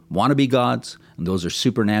lot of wannabe gods, and those are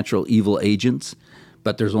supernatural evil agents,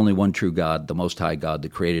 but there's only one true God, the Most High God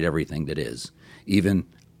that created everything that is, even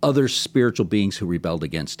other spiritual beings who rebelled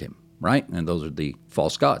against him. Right? And those are the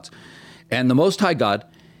false gods. "And the Most High God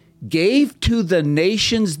gave to the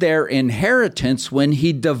nations their inheritance when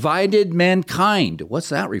he divided mankind." What's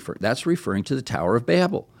that referring? That's referring to the Tower of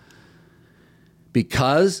Babel.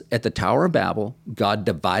 Because at the Tower of Babel, God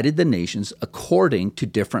divided the nations according to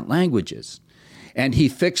different languages. And he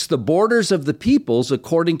fixed the borders of the peoples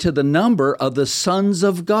according to the number of the sons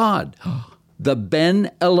of God, the Ben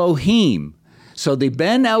Elohim. So the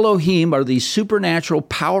Ben Elohim are these supernatural,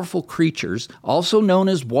 powerful creatures, also known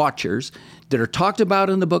as watchers, that are talked about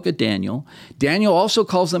in the book of Daniel. Daniel also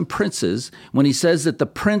calls them princes when he says that the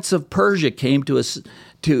prince of Persia came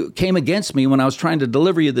against me when I was trying to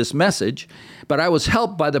deliver you this message, but I was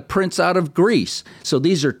helped by the prince out of Greece. So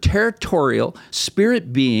these are territorial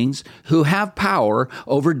spirit beings who have power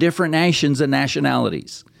over different nations and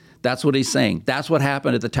nationalities. That's what he's saying. That's what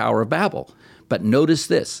happened at the Tower of Babel. But notice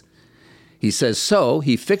this. He says, so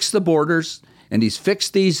he fixed the borders, and he's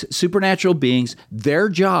fixed these supernatural beings. Their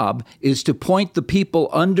job is to point the people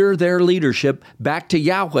under their leadership back to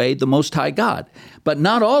Yahweh, the Most High God. But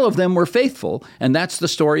not all of them were faithful, and that's the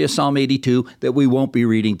story of Psalm 82 that we won't be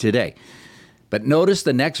reading today. But notice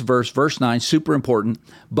the next verse, verse 9, super important.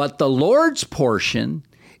 "But the Lord's portion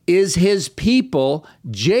is his people,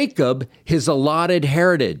 Jacob, his allotted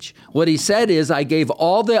heritage." What he said is, I gave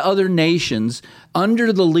all the other nations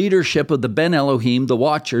under the leadership of the Ben Elohim, the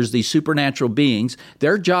watchers, these supernatural beings.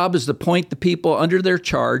 Their job is to point the people under their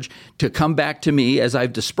charge to come back to me as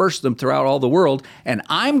I've dispersed them throughout all the world. And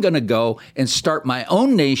I'm going to go and start my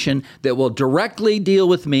own nation that will directly deal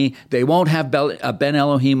with me. They won't have a Ben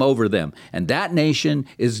Elohim over them. And that nation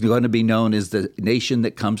is going to be known as the nation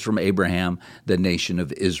that comes from Abraham, the nation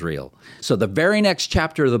of Israel. So the very next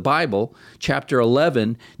chapter of the Bible, chapter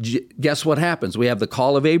 11, guess what happens? We have the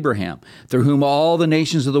call of Abraham, through whom all the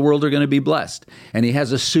nations of the world are going to be blessed. And he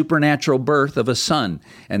has a supernatural birth of a son.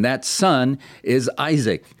 And that son is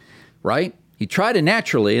Isaac, right? He tried it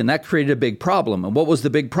naturally, and that created a big problem. And what was the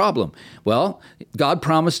big problem? Well, God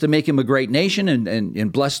promised to make him a great nation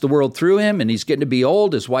and bless the world through him. And he's getting to be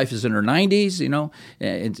old. His wife is in her 90s,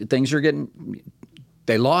 and things are getting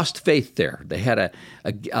They lost faith there. They had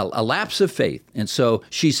a lapse of faith. And so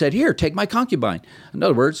she said, here, take my concubine. In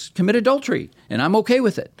other words, commit adultery, and I'm okay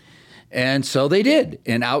with it. And so they did.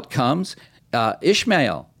 And out comes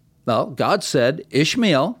Ishmael. Well, God said,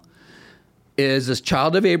 Ishmael is a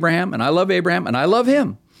child of Abraham, and I love Abraham, and I love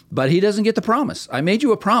him. But he doesn't get the promise. I made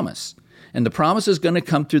you a promise. And the promise is going to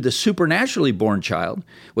come through the supernaturally born child,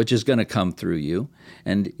 which is going to come through you.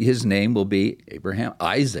 And his name will be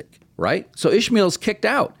Isaac, right? So Ishmael's kicked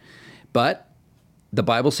out. But the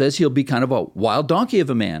Bible says he'll be kind of a wild donkey of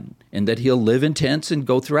a man, and that he'll live in tents and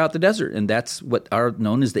go throughout the desert. And that's what are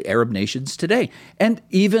known as the Arab nations today. And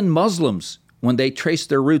even Muslims, when they trace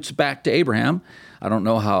their roots back to Abraham, I don't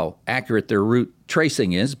know how accurate their root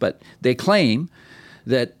tracing is, but they claim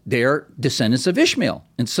that they're descendants of Ishmael.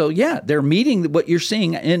 And so, yeah, they're meeting what you're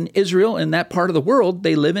seeing in Israel, in that part of the world.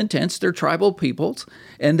 They live in tents, they're tribal peoples,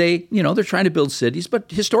 and they're trying to build cities,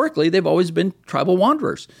 but historically they've always been tribal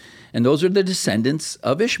wanderers. And those are the descendants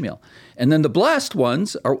of Ishmael. And then the blessed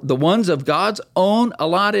ones are the ones of God's own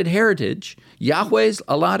allotted heritage. Yahweh's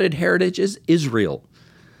allotted heritage is Israel.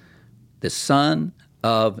 The son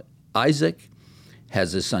of Isaac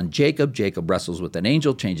has his son Jacob. Jacob wrestles with an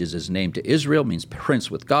angel, changes his name to Israel, means prince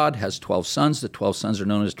with God, has 12 sons. The 12 sons are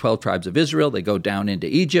known as 12 tribes of Israel. They go down into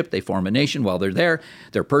Egypt. They form a nation. While they're there,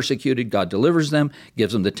 they're persecuted. God delivers them,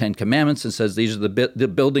 gives them the 10 commandments, and says, these are the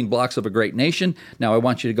building blocks of a great nation. Now I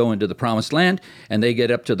want you to go into the promised land. And they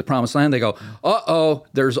get up to the promised land. They go, uh-oh,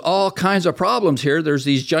 there's all kinds of problems here. There's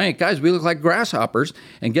these giant guys. We look like grasshoppers.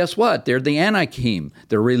 And guess what? They're the Anakim.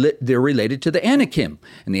 They're related to the Anakim.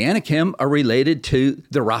 And the Anakim are related to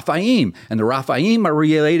the Rephaim, and the Rephaim are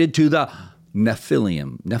related to the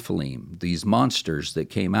Nephilim, these monsters that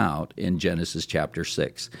came out in Genesis chapter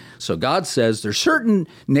 6. So God says there's certain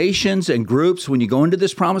nations and groups, when you go into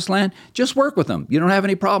this promised land, just work with them. You don't have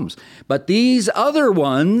any problems. But these other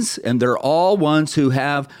ones, and they're all ones who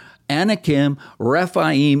have Anakim,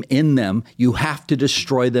 Rephaim in them, you have to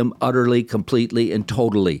destroy them utterly, completely, and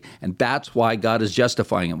totally. And that's why God is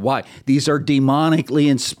justifying them. Why? These are demonically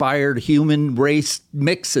inspired human race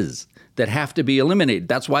mixes that have to be eliminated.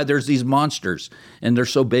 That's why there's these monsters, and they're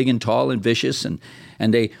so big and tall and vicious, and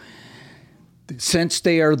they, since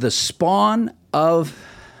they are the spawn of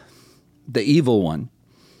the evil one,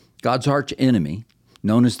 God's arch enemy,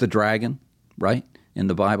 known as the dragon, right, in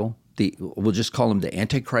the Bible. We'll just call him the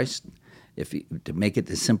Antichrist, to make it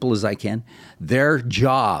as simple as I can. Their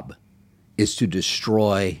job is to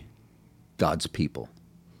destroy God's people,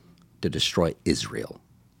 to destroy Israel.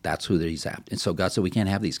 That's who he's after. And so God said, we can't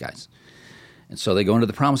have these guys. And so they go into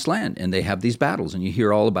the promised land, and they have these battles, and you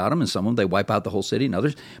hear all about them, and some of them, they wipe out the whole city, and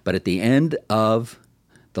others. But at the end of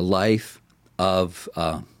the life of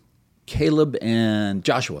Caleb and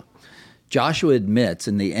Joshua admits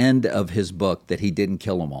in the end of his book that he didn't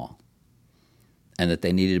kill them all, and that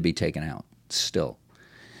they needed to be taken out still.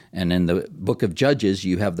 And in the book of Judges,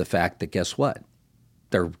 you have the fact that, guess what?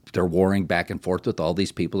 They're warring back and forth with all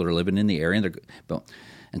these people that are living in the area,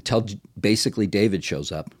 until basically David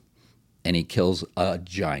shows up, and he kills a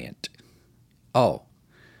giant. Oh,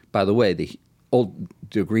 by the way, the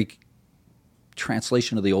Greek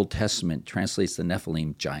translation of the Old Testament translates the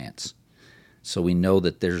Nephilim giants. So we know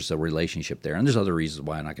that there's a relationship there. And there's other reasons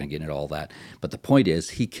why. I'm not going to get into all that. But the point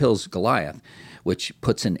is, he kills Goliath, which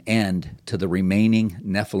puts an end to the remaining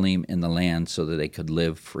Nephilim in the land so that they could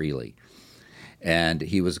live freely. And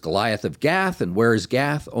he was Goliath of Gath. And where is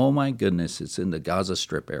Gath? Oh, my goodness. It's in the Gaza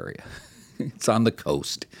Strip area. It's on the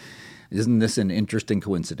coast. Isn't this an interesting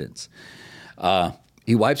coincidence?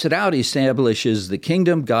 He wipes it out. He establishes the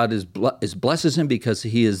kingdom. God blesses him because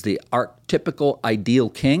he is the archetypical ideal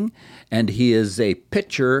king, and he is a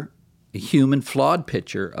picture, a human flawed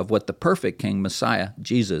picture of what the perfect king, Messiah,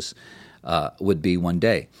 Jesus, would be one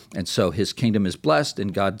day. And so his kingdom is blessed,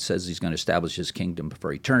 and God says he's going to establish his kingdom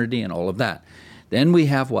for eternity and all of that. Then we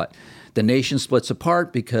have what? The nation splits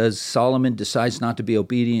apart because Solomon decides not to be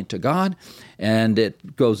obedient to God, and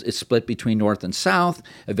it's split between north and south.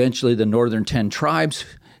 Eventually, the northern 10 tribes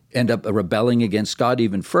end up rebelling against God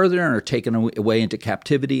even further and are taken away into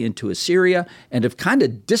captivity into Assyria and have kind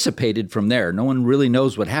of dissipated from there. No one really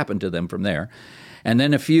knows what happened to them from there. And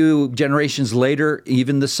then a few generations later,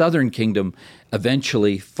 even the southern kingdom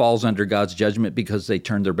eventually falls under God's judgment because they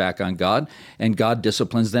turn their back on God, and God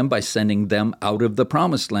disciplines them by sending them out of the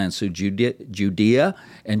promised land. So Judea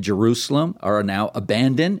and Jerusalem are now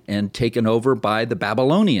abandoned and taken over by the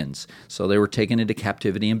Babylonians. So they were taken into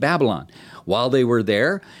captivity in Babylon. While they were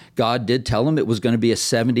there, God did tell them it was going to be a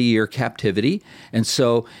 70-year captivity. And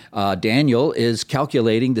so Daniel is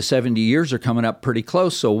calculating the 70 years are coming up pretty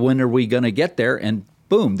close. So when are we going to get there? And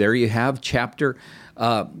boom, there you have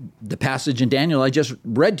the passage in Daniel I just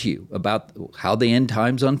read to you about how the end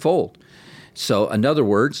times unfold. So in other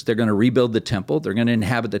words, they're going to rebuild the temple. They're going to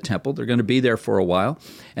inhabit the temple. They're going to be there for a while.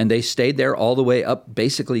 And they stayed there all the way up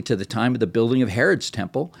basically to the time of the building of Herod's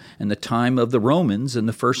temple and the time of the Romans in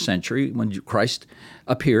the first century when Christ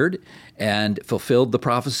appeared and fulfilled the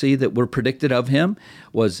prophecy that were predicted of him,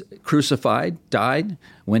 was crucified, died,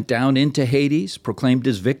 went down into Hades, proclaimed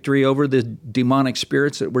his victory over the demonic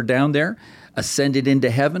spirits that were down there, ascended into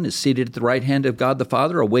heaven, is seated at the right hand of God the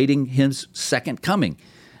Father, awaiting his second coming.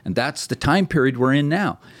 And that's the time period we're in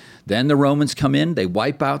now. Then the Romans come in, they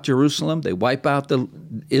wipe out Jerusalem, they wipe out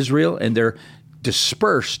Israel, and they're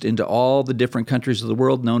dispersed into all the different countries of the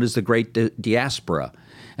world known as the Great Diaspora.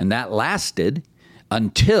 And that lasted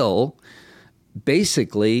until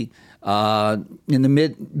basically right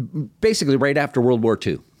after World War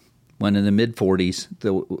II, when in the mid-40s,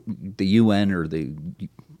 the UN or the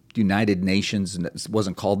United Nations, and it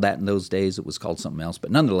wasn't called that in those days, it was called something else,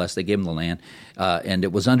 but nonetheless, they gave them the land, and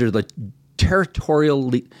it was under the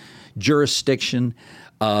territorial jurisdiction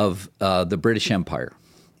of the British Empire.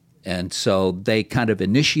 And so they kind of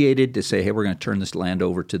initiated to say, hey, we're going to turn this land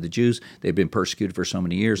over to the Jews. They've been persecuted for so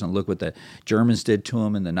many years, and look what the Germans did to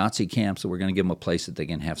them in the Nazi camps, so we're going to give them a place that they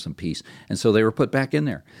can have some peace. And so they were put back in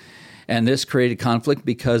there. And this created conflict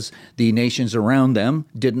because the nations around them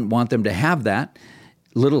didn't want them to have that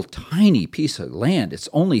little tiny piece of land. It's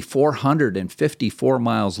only 454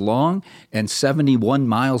 miles long and 71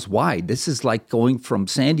 miles wide. This is like going from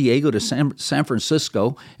San Diego to San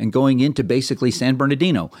Francisco and going into basically San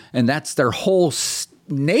Bernardino. And that's their whole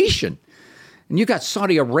nation. And you got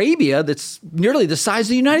Saudi Arabia that's nearly the size of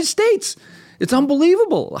the United States. It's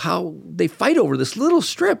unbelievable how they fight over this little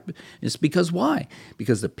strip. It's because why?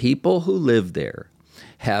 Because the people who live there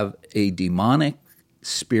have a demonic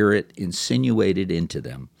spirit insinuated into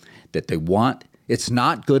them that they want. It's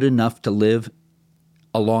not good enough to live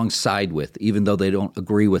alongside with, even though they don't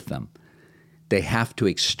agree with them. They have to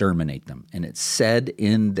exterminate them. And it's said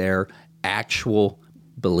in their actual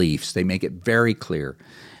beliefs. They make it very clear.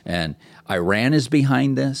 And Iran is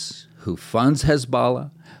behind this, who funds Hezbollah,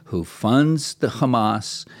 who funds the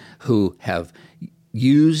Hamas, who have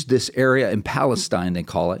used this area in Palestine, they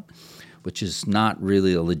call it, which is not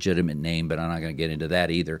really a legitimate name, but I'm not going to get into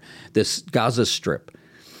that either. This Gaza Strip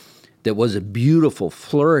that was a beautiful,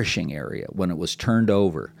 flourishing area when it was turned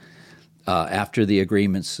over after the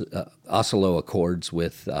agreements, Oslo Accords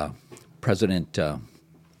with President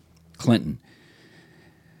Clinton.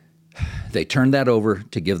 They turned that over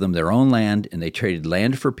to give them their own land, and they traded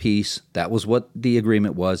land for peace. That was what the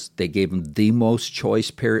agreement was. They gave them the most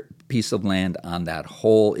choice piece of land on that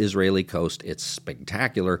whole Israeli coast. It's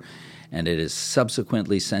spectacular. And it has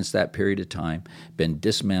subsequently, since that period of time, been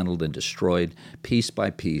dismantled and destroyed piece by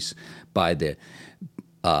piece by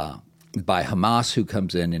Hamas, who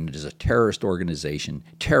comes in and is a terrorist organization,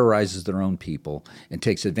 terrorizes their own people, and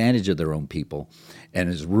takes advantage of their own people, and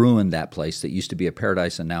has ruined that place that used to be a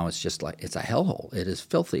paradise, and now it's just like it's a hellhole. It is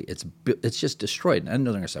filthy. It's just destroyed. And I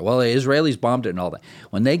know they're going to say, well, the Israelis bombed it and all that.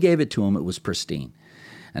 When they gave it to them, it was pristine.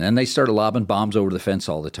 And then they started lobbing bombs over the fence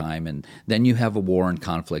all the time, and then you have a war and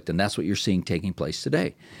conflict, and that's what you're seeing taking place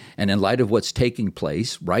today. And in light of what's taking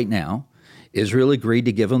place right now, Israel agreed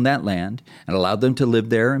to give them that land and allowed them to live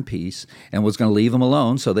there in peace and was going to leave them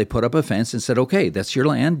alone, so they put up a fence and said, okay, that's your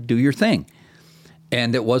land, do your thing.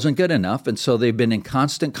 And it wasn't good enough, and so they've been in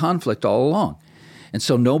constant conflict all along. And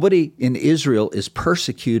so nobody in Israel is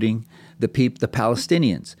persecuting the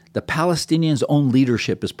Palestinians. The Palestinians' own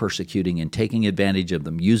leadership is persecuting and taking advantage of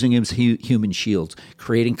them, using them as human shields,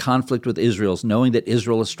 creating conflict with Israel, knowing that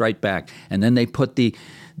Israel will strike back. And then they put the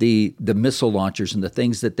missile launchers and the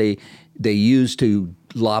things that they use to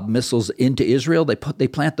lob missiles into Israel. They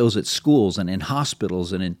plant those at schools and in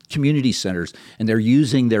hospitals and in community centers, and they're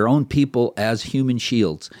using their own people as human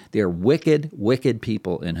shields. They're wicked, wicked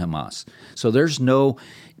people in Hamas. So there's no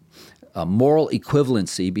moral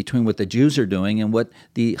equivalency between what the Jews are doing and what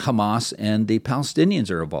the Hamas and the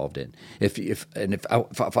Palestinians are involved in. If I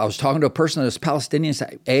was talking to a person that's Palestinian,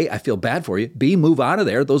 say, A, I feel bad for you. B, move out of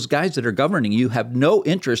there. Those guys that are governing you have no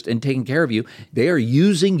interest in taking care of you. They are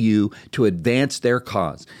using you to advance their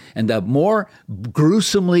cause. And the more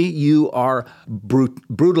gruesomely you are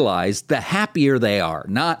brutalized, the happier they are,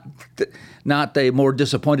 not the more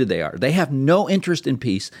disappointed they are. They have no interest in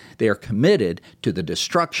peace. They are committed to the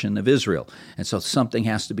destruction of Israel. And so something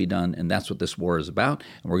has to be done, and that's what this war is about.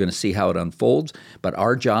 And we're going to see how it unfolds. But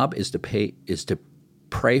our job is to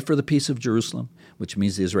pray for the peace of Jerusalem, which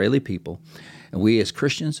means the Israeli people. And we as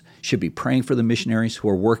Christians should be praying for the missionaries who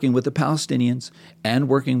are working with the Palestinians and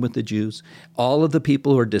working with the Jews. All of the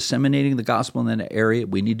people who are disseminating the gospel in that area,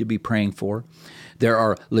 we need to be praying for. There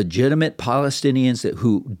are legitimate Palestinians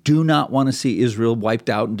who do not want to see Israel wiped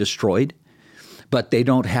out and destroyed, but they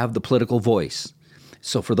don't have the political voice.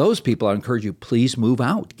 So for those people, I encourage you, please move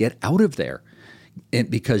out. Get out of there,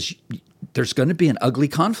 because there's going to be an ugly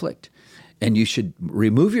conflict. And you should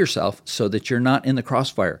remove yourself so that you're not in the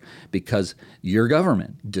crossfire, because your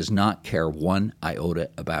government does not care one iota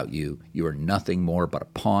about you. You are nothing more but a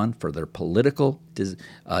pawn for their political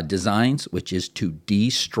designs, which is to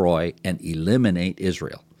destroy and eliminate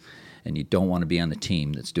Israel. And you don't want to be on the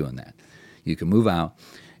team that's doing that. You can move out,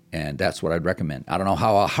 and that's what I'd recommend. I don't know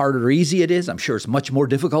how hard or easy it is. I'm sure it's much more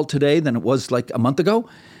difficult today than it was like a month ago,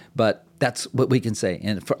 but that's what we can say.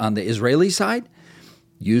 And on the Israeli side,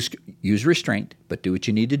 use restraint, but do what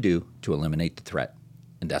you need to do to eliminate the threat.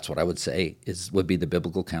 And that's what I would say would be the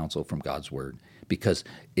biblical counsel from God's word, because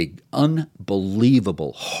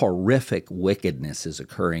unbelievable, horrific wickedness is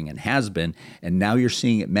occurring and has been, and now you're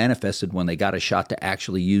seeing it manifested when they got a shot to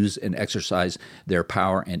actually use and exercise their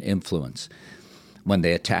power and influence. When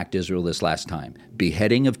they attacked Israel this last time,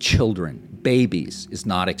 beheading of children, babies, is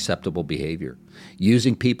not acceptable behavior.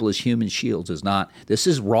 Using people as human shields is not. This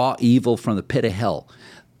is raw evil from the pit of hell.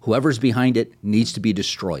 Whoever's behind it needs to be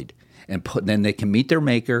destroyed, and then they can meet their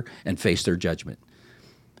maker and face their judgment.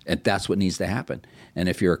 And that's what needs to happen. And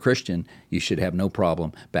if you're a Christian, you should have no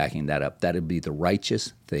problem backing that up. That would be the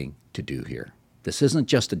righteous thing to do here. This isn't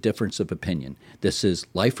just a difference of opinion. This is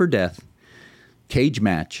life or death, cage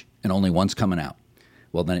match, and only one's coming out.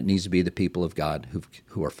 Well, then it needs to be the people of God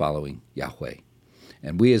who are following Yahweh.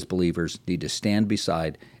 And we as believers need to stand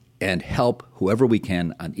beside and help whoever we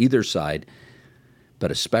can on either side,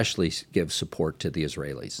 but especially give support to the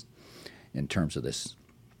Israelis in terms of this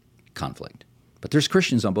conflict. But there's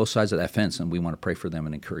Christians on both sides of that fence, and we want to pray for them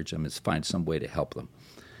and encourage them and find some way to help them.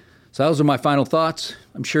 So those are my final thoughts.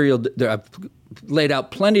 I'm sure I've laid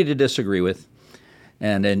out plenty to disagree with.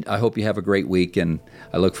 And I hope you have a great week, and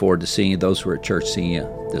I look forward to seeing those who are at church, seeing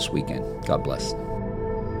you this weekend. God bless.